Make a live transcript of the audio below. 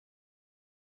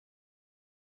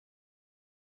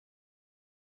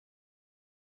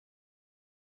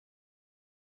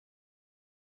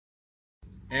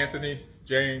Anthony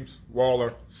James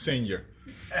Waller Sr.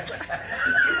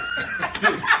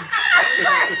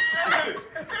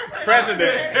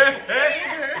 President.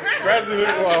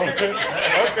 President Waller. Okay.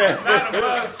 Not a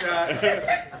mug shot.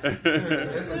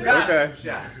 It's a gospel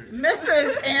shot.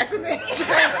 Mrs. Anthony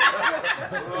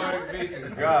Glory be to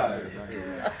God.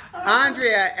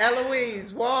 Andrea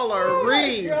Eloise Waller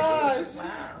Reed. Gosh.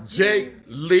 Jake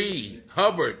Lee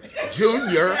Hubbard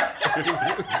Jr.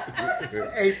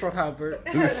 April Hubbard.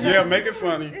 Yeah, make it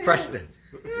funny. Preston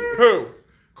Who?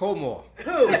 Colmore.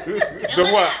 The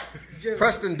what?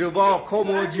 Preston Duval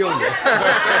Colmore Jr.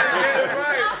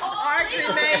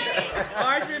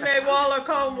 Audrey Mae Waller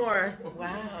Colmore.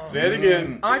 Wow. Say it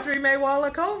again. Audrey Mae Waller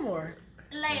Colmore.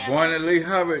 Barney Lee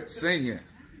Hubbard Sr.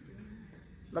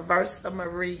 LaVersa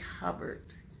Marie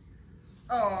Hubbard.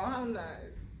 Oh, how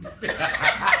nice.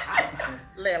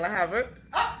 Layla Hubbard.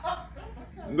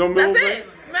 No That's movement. it.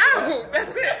 No,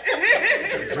 that's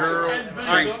it.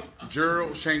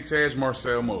 Gerald Shantaz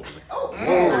Marcel Mosley.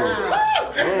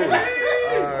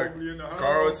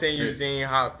 Carlton Eugene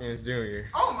Hopkins Jr.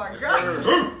 Oh my God.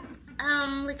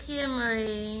 Lakia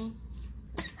Marie.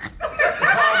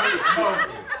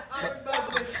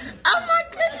 Oh my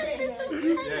goodness, it's so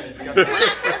crazy. When I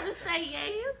supposed to say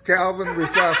yes? Calvin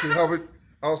Risasi Hubbard,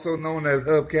 also known as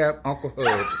Hubcap, Uncle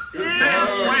Hub. Is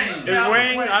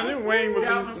Wayne? I knew Wayne was.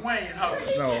 Calvin Wayne Hubbard.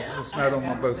 No, it's not on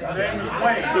my birth Name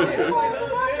certificate. is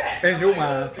Wayne. In your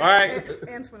mind. All right.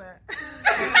 Antoinette.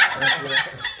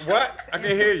 What? I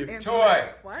can hear you. Troy.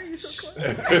 Why are you so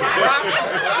close?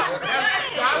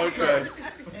 Okay.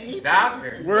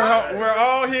 Doctor. We're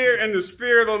all here in the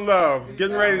spirit of love,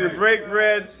 getting ready to break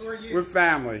bread with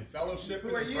family. Fellowship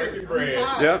and breaking bread.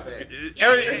 Yep.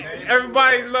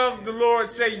 Everybody love the Lord.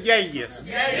 Say yes.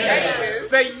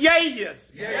 Say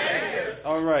yes.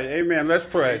 All right. Amen. Let's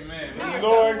pray.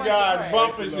 Lord God,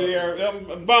 Bump is here.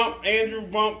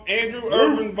 Andrew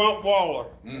Urban Bump Waller.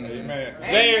 Amen.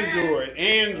 Android.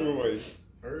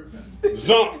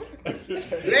 Zump.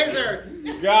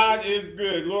 God is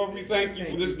good. Lord, we thank you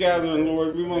for this gathering,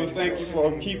 Lord. We want to thank you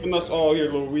for keeping us all here,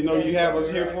 Lord. We know you have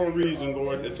us here for a reason,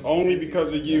 Lord. It's only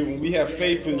because of you, and we have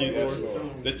faith in you,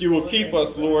 Lord, that you will keep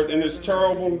us, Lord, in this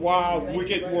terrible, wild,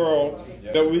 wicked world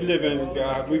that we live in,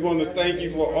 God. We want to thank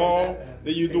you for all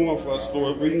that you're doing for us,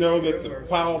 Lord. We know that the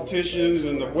politicians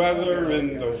and the weather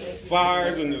and the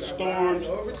fires and the storms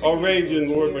are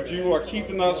raging, Lord, but you are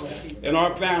keeping us and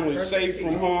our families safe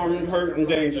from harm, hurt, and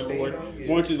danger, Lord. We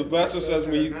want you to bless us as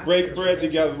we break bread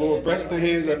together, Lord. Bless the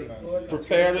hands that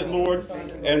prepared it, Lord,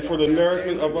 and for the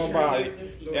nourishment of our body.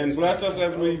 And bless us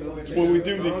as when we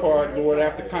do depart, Lord,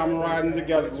 after camaradeing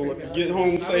together, Lord, to get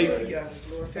home safe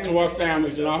to our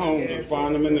families and our homes and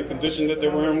find them in the condition that they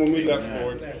were in when we left,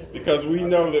 Lord. Because we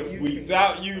know that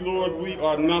without you, Lord, we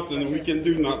are nothing and we can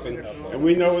do nothing. And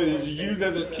we know it is you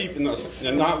that is keeping us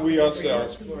and not we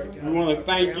ourselves. We want to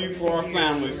thank you for our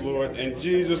families, Lord. In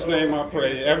Jesus' name I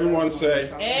pray. Everyone say,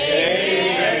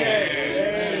 Amen.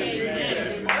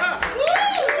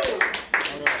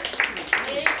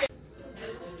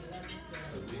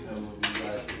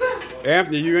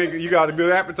 Anthony, you got a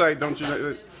good appetite, don't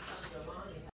you?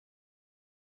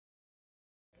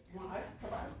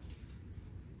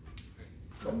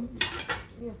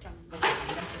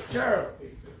 Gerald.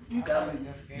 You coming?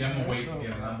 Yeah, I'm gonna wait. I'm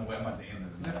gonna wait my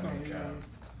damn. That's not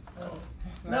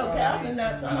No, Calvin,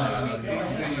 not I know. He's a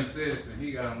senior citizen.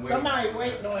 He got him waiting. Somebody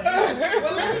waiting on him.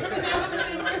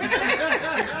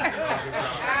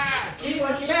 He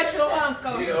was special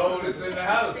uncle. He the oldest in the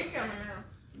house. He coming out.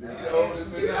 He the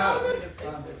oldest in the house.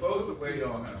 I'm supposed to wait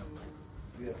on him.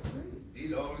 He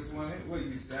the oldest one. What are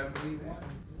you, 71?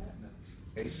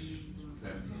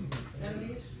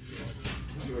 70?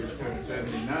 You were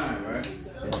 79, right?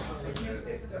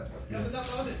 You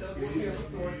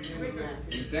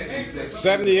think he's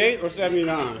 78 or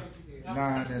 79?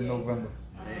 9 in November.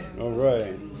 All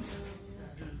right.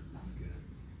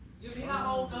 You be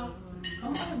how old now?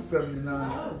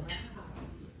 79.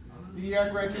 The year I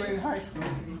graduated high school.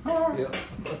 Yep.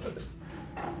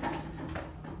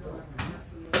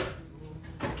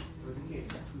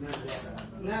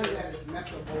 None of that is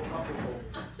messable, uppable.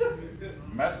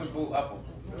 Messable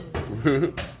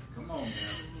uppable. Come on, man.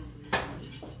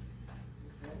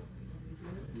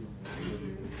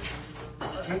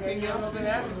 Anything else? A little bit of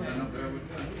everything.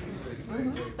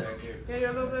 Tell you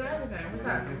a little bit of everything. What's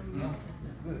happening?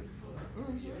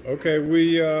 Okay,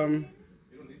 we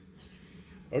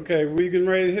getting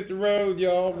ready to hit the road,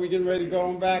 y'all. We getting ready to go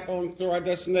on back on to our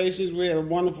destinations. We had a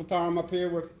wonderful time up here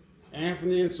with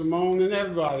Anthony and Simone and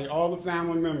everybody, all the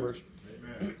family members.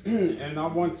 And I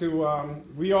want to,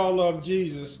 we all love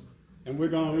Jesus, and we're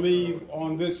going to leave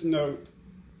on this note.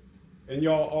 And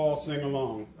y'all all sing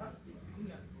along.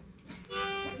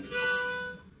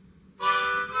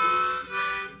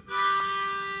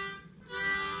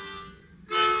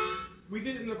 We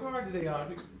did it in the car today,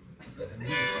 Audrey.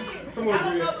 Come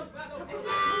on, Bria.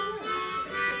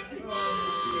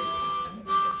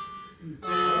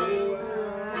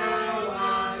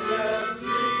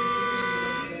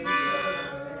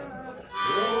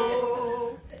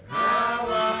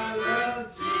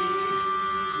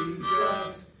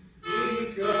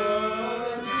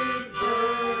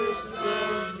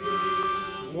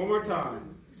 One more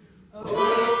time.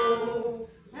 Oh,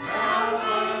 how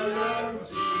I love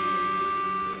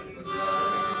Jesus.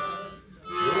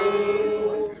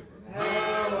 Oh,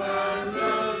 how I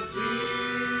love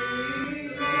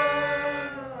Jesus.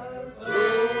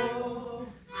 Oh,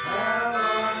 how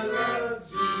I love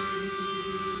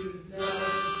Jesus.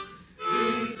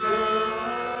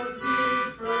 Because He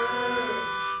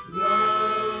first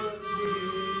loved me.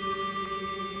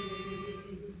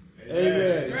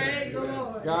 Amen. Praise the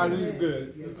Lord. God is good.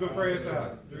 So pray us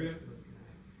out.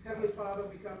 Heavenly Father,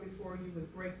 we come before you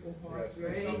with grateful hearts. We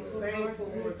are so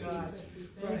thankful, Lord God,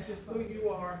 for who you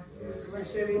are. We're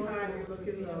sitting high and we're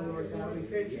looking low, Lord God. We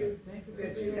thank you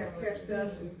that you have kept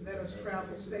us and let us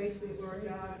travel safely, Lord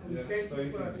God. We thank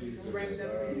you for granting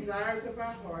us the desires of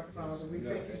our heart, Father. We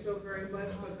thank you so very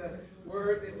much for the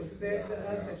word that was fed to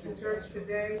us at the church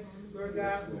today. Lord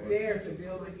God, we dare to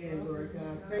build again, Lord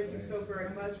God. Thank you so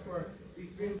very much for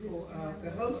these beautiful,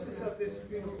 the hostess of this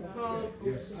beautiful home,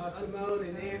 Simone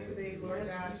and Anthony, Lord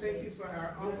God. Thank you for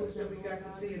our uncles that we got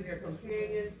to see and their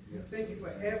companions. Thank you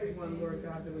for everyone, Lord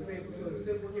God, that was able to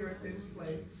assemble here at this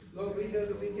place. Lord, we know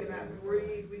that we cannot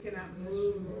breathe, we cannot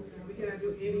move, we cannot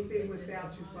do anything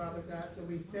without you, Father God. So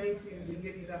we thank you. We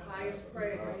give you the highest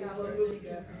praise.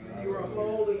 Hallelujah. You are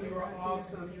holy, you are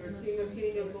awesome. You are King of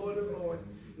kings and Lord of lords.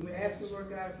 And we ask you, Lord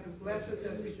God, if you bless us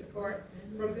as we depart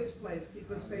from this place. Keep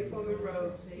us safe on the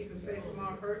road. Keep us safe from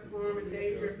all hurt, harm, and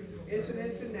danger,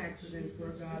 incidents and accidents,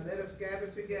 Lord God. Let us gather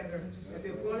together at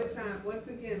the appointed time once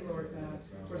again, Lord God,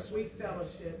 for sweet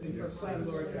fellowship and for fun,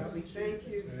 Lord God. We thank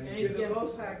you. You're the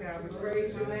Most High God. We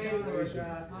praise your name, Lord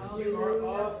God. You are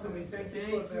awesome. We thank you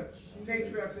for the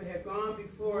patriarchs that have gone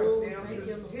before us down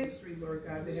through history, Lord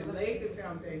God, that have laid the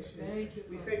foundation.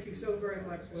 We thank you so very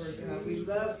much, Lord God. We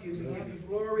love you. We give you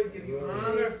glory, give you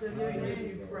honor, and give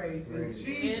you praise. In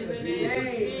Jesus'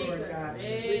 name, Lord God,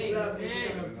 we love you. We're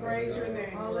going to praise your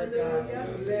name, Lord God.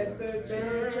 Let the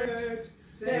church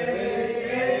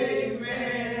say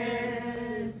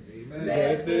amen.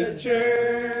 Let the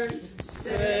church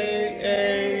say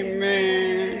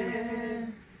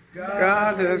amen.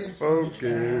 God has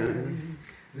spoken.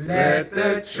 Let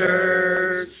the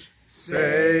church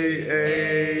say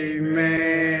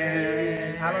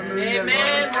amen. Hallelujah.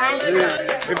 Amen.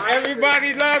 Hallelujah. If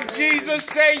everybody love Jesus,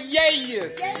 say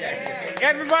yes.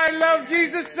 Everybody love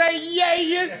Jesus, say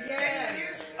yes.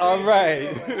 All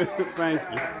right. Thank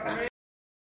you.